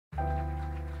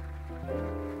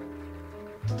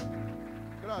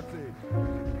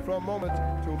From moment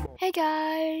to moment. Hey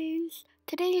guys!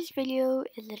 Today's video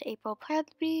is an April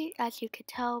Pranby, as you can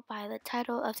tell by the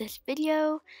title of this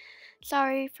video.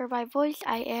 Sorry for my voice,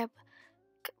 I am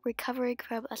recovering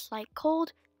from a slight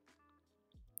cold.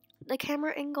 The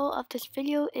camera angle of this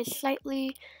video is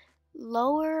slightly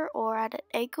lower or at an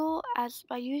angle as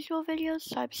my usual videos,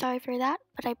 so I'm sorry for that,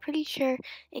 but I'm pretty sure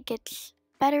it gets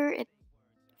better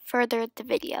further in the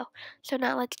video. So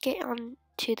now let's get on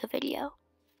to the video.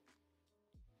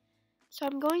 So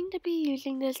I'm going to be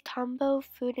using this Tombow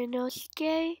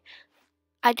Fudenosuke.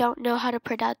 I don't know how to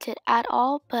pronounce it at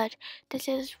all, but this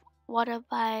is one of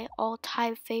my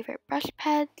all-time favorite brush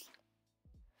pens.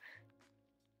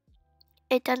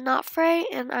 It does not fray,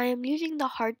 and I am using the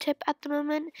hard tip at the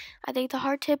moment. I think the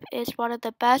hard tip is one of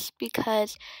the best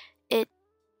because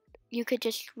you could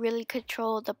just really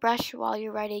control the brush while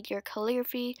you're writing your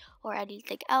calligraphy or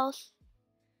anything else.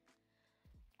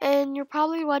 And you're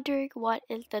probably wondering what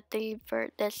is the theme for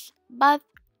this month,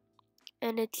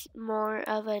 and it's more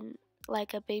of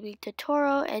like a baby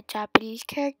Totoro and Japanese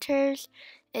characters.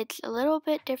 It's a little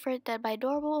bit different than my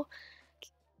normal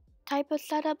type of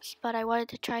setups, but I wanted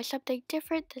to try something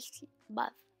different this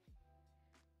month.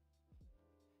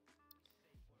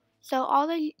 So all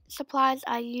the supplies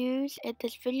I use in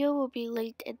this video will be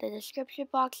linked in the description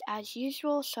box as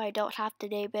usual, so I don't have to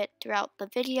name it throughout the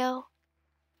video.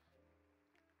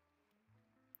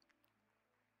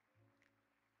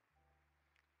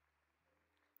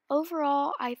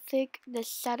 Overall, I think the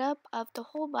setup of the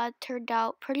whole month turned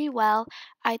out pretty well.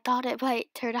 I thought it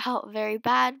might turn out very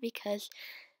bad because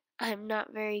I'm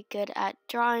not very good at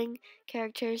drawing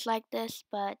characters like this,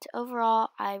 but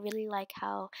overall, I really like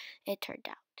how it turned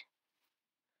out.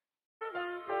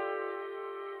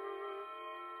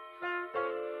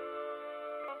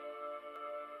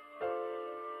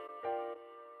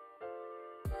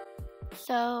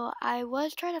 So I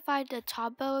was trying to find a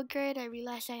Tombow grid. I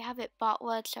realized I haven't bought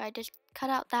one, so I just cut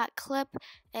out that clip,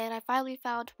 and I finally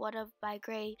found one of my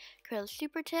gray Crayola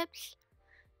super tips.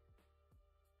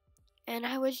 And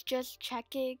I was just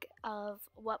checking of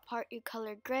what part you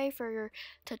colored gray for your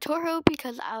Totoro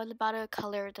because I was about to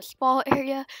color the small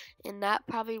area, and that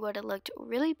probably would have looked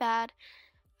really bad.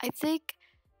 I think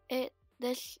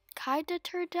this kinda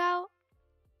turned out.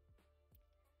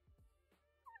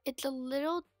 It's a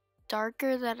little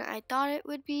darker than I thought it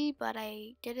would be, but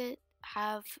I didn't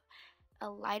have a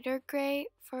lighter gray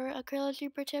for a Crayola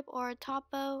super tip or a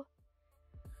Tombow.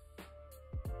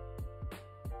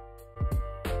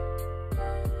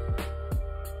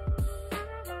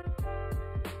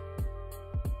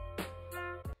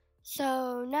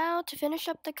 So now to finish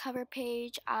up the cover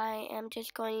page, I am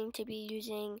just going to be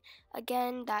using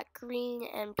again that green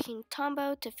and pink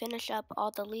Tombow to finish up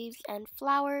all the leaves and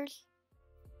flowers.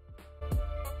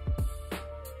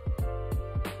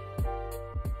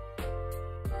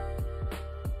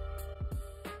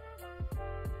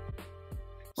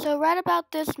 So right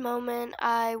about this moment,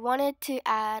 I wanted to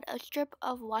add a strip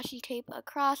of washi tape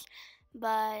across,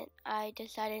 but I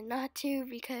decided not to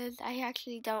because I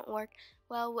actually don't work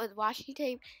well with washi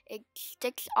tape. It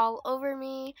sticks all over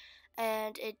me,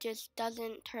 and it just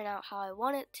doesn't turn out how I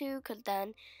want it to, because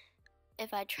then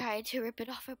if I try to rip it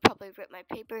off, I'd probably rip my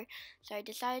paper. So I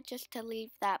decided just to leave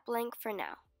that blank for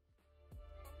now.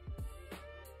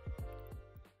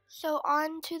 So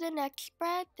on to the next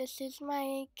spread. This is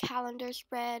my calendar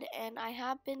spread, and I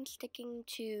have been sticking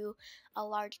to a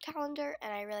large calendar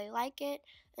and I really like it.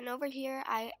 And over here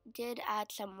I did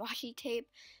add some washi tape,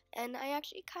 and I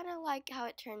actually kind of like how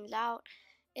it turns out.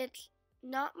 It's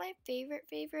not my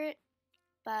favorite,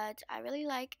 but I really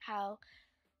like how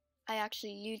I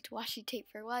actually used washi tape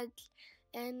for once.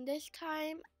 And this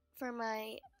time for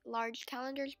my large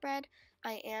calendar spread,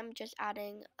 I am just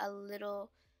adding a little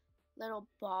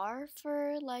bar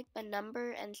for like the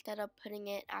number instead of putting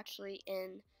it actually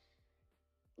in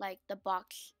like the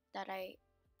box that I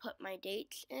put my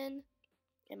dates in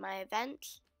my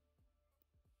events.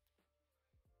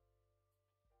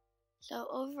 So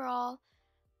overall,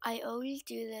 I always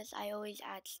do this. I always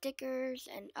add stickers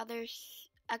and other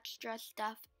extra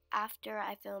stuff after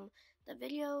I film the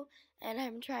video, and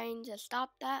I'm trying to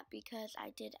stop that because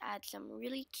I did add some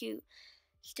really cute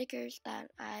stickers that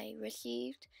I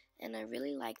received and I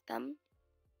really like them.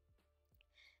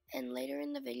 And later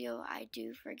in the video, I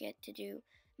do forget to do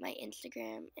my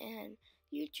Instagram and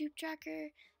YouTube tracker,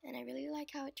 and I really like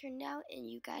how it turned out, and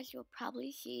you guys will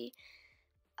probably see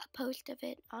a post of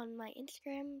it on my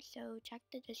Instagram, so check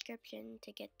the description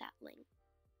to get that link.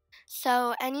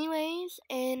 So anyways,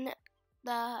 in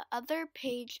the other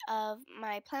page of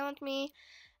my Plan With Me,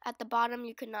 at the bottom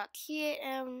you could not see it,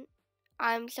 and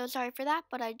I'm so sorry for that,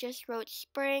 but I just wrote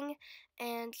spring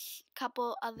and a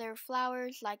couple other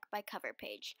flowers like my cover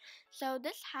page. So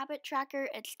this habit tracker,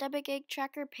 it's the Big Egg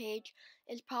Tracker page,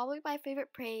 is probably my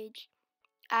favorite page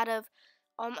out of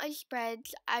all my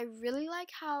spreads. I really like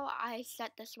how I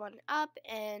set this one up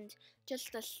and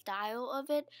just the style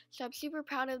of it. So I'm super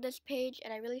proud of this page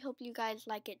and I really hope you guys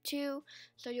like it too.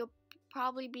 So you'll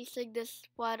probably be seeing this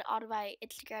one on my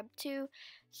Instagram too.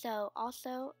 So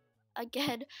also,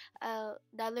 again,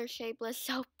 another shapeless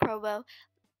self promo.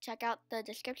 Check out the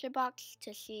description box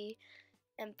to see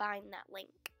and find that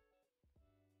link.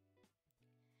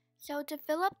 So to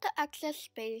fill up the excess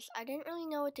space, I didn't really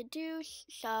know what to do,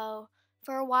 so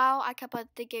for a while I kept on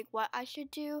thinking what I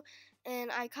should do,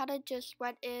 and I kind of just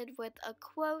went in with a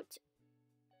quote,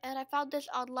 and I found this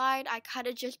online. I kind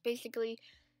of just basically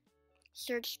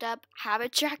searched up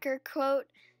habit tracker quote,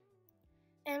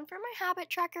 and for my habit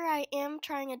tracker I am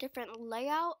trying a different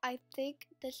layout. I think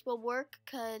this will work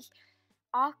because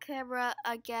off camera,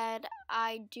 again,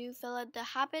 I do fill in the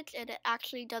habits and it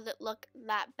actually doesn't look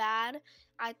that bad.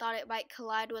 I thought it might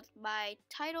collide with my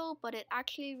title, but it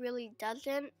actually really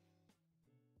doesn't.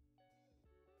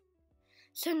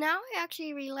 So now I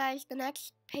actually realized the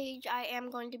next page I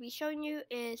am going to be showing you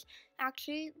is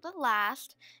actually the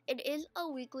last. It is a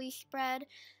weekly spread,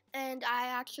 and I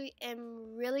actually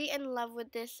am really in love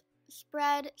with this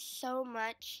spread so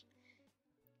much.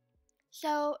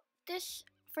 So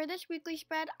for this weekly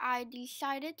spread, I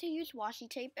decided to use washi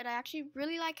tape, and I actually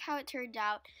really like how it turned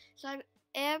out. So I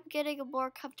am getting more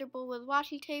comfortable with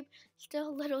washi tape, still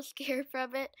a little scared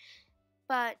from it.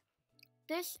 But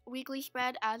this weekly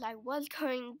spread, as I was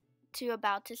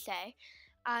about to say,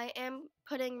 I am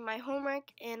putting my homework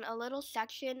in a little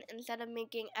section instead of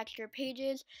making extra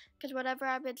pages, because whenever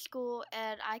I'm in school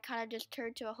and I kind of just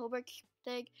turn to a homework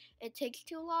thing, it takes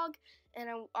too long, and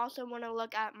I also want to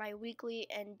look at my weekly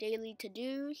and daily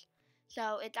to-dos,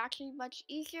 so it's actually much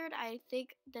easier. I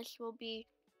think this will be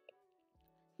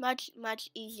much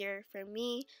easier for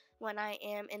me when I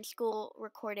am in school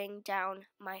recording down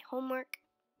my homework.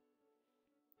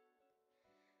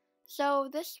 So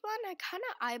this one, I kind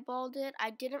of eyeballed it. I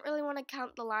didn't really want to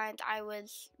count the lines.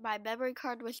 My memory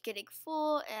card was getting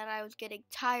full and I was getting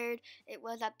tired. It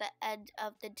was at the end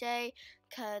of the day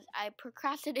because I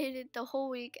procrastinated the whole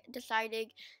week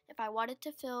deciding if I wanted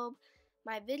to film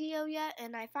my video yet,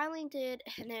 and I finally did,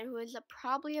 and it was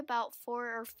probably about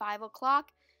 4 or 5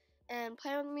 o'clock, and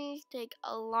Plan With Me take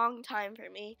a long time for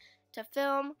me to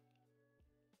film.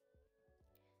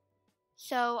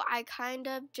 So I kind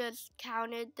of just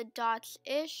counted the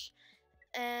dots-ish,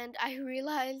 and I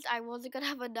realized I wasn't gonna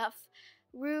have enough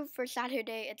room for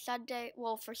Saturday and Sunday,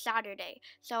 well, for Saturday.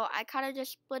 So I kind of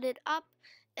just split it up,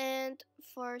 and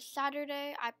for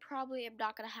Saturday, I probably am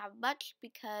not gonna have much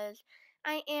because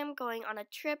I am going on a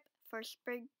trip for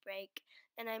spring break,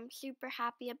 and I'm super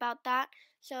happy about that.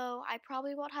 So I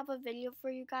probably won't have a video for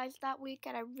you guys that week,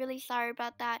 and I'm really sorry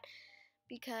about that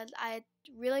because I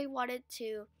really wanted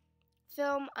to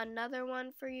film another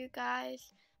one for you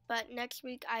guys, but next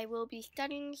week I will be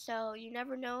studying, so you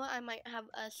never know, I might have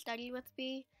a study with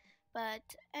me.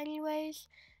 But anyways,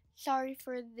 sorry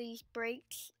for these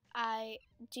breaks. I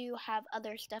do have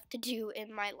other stuff to do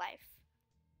in my life.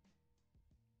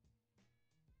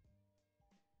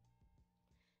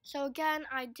 So again,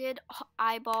 I did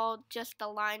eyeball just the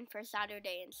line for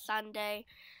Saturday and Sunday.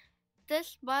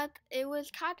 This month, it was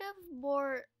kind of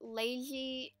more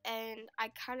lazy and I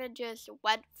kind of just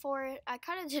went for it. I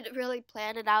kind of didn't really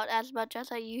plan it out as much as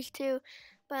I used to,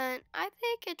 but I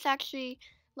think it's actually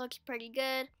looks pretty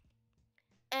good.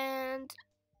 And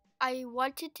I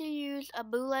wanted to use a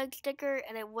bootleg sticker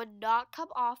and it would not come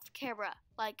off camera.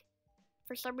 Like,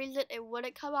 for some reason, it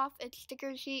wouldn't come off its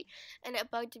sticker sheet, and it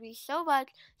bugged me so much.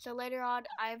 So later on,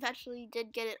 I eventually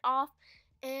did get it off,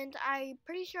 and I'm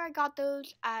pretty sure I got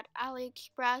those at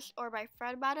AliExpress, or my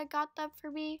friend might have got them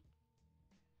for me.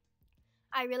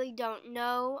 I really don't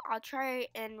know. I'll try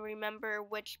and remember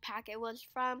which pack it was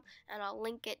from, and I'll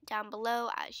link it down below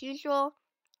as usual.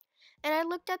 And I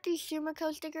looked at these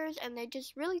Sumiko stickers and they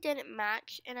just really didn't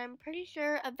match, and I'm pretty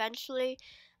sure eventually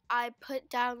I put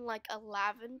down like a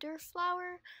lavender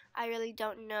flower. I really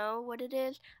don't know what it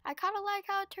is. I kind of like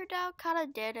how it turned out, kind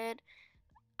of did it.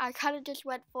 I kind of just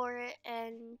went for it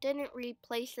and didn't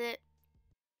replace it.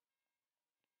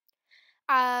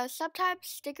 Sometimes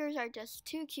stickers are just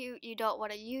too cute, you don't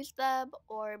want to use them,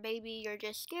 or maybe you're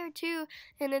just scared too,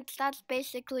 and that's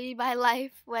basically my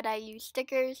life when I use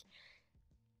stickers.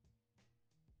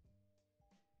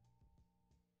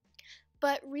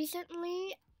 But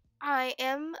recently, I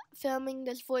am filming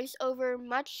this voiceover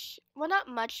not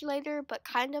much later, but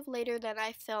kind of later than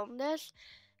I filmed this.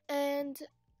 And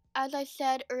as I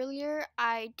said earlier,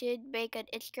 I did make an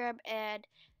Instagram and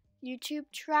YouTube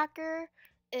tracker.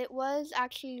 It was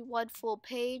actually one full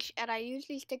page, and I used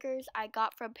these stickers I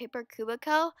got from Paper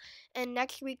Cubicle. And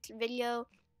next week's video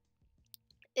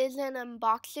is an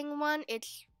unboxing one.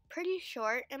 It's pretty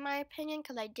short in my opinion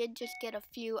because I did just get a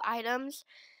few items.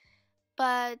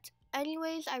 But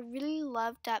anyways, I really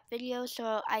loved that video,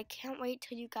 so I can't wait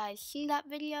till you guys see that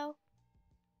video.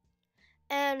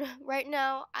 And right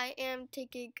now, I am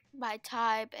taking my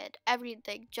time and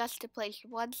everything just to place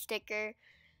one sticker.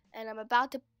 And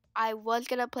I was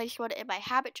gonna place one in my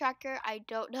habit tracker. I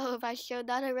don't know if I showed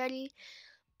that already,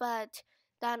 but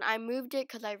then I moved it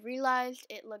because I realized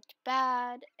it looked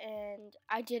bad and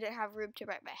I didn't have room to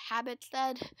write my habits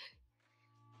then.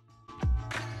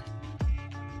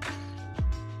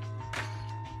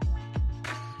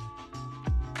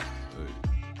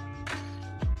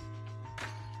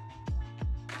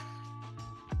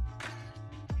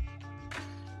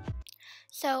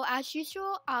 So as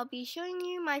usual, I'll be showing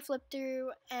you my flip through,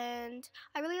 and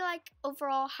I really like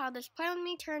overall how this plan with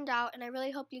me turned out, and I really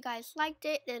hope you guys liked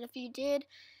it. And if you did,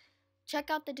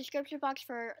 check out the description box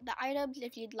for the items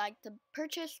if you'd like to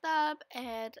purchase them,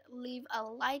 and leave a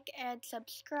like and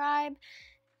subscribe.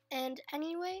 And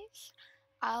anyways,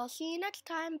 I'll see you next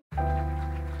time.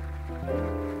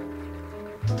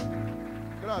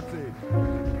 Grazie.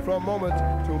 From moment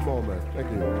to moment. Thank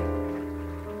you.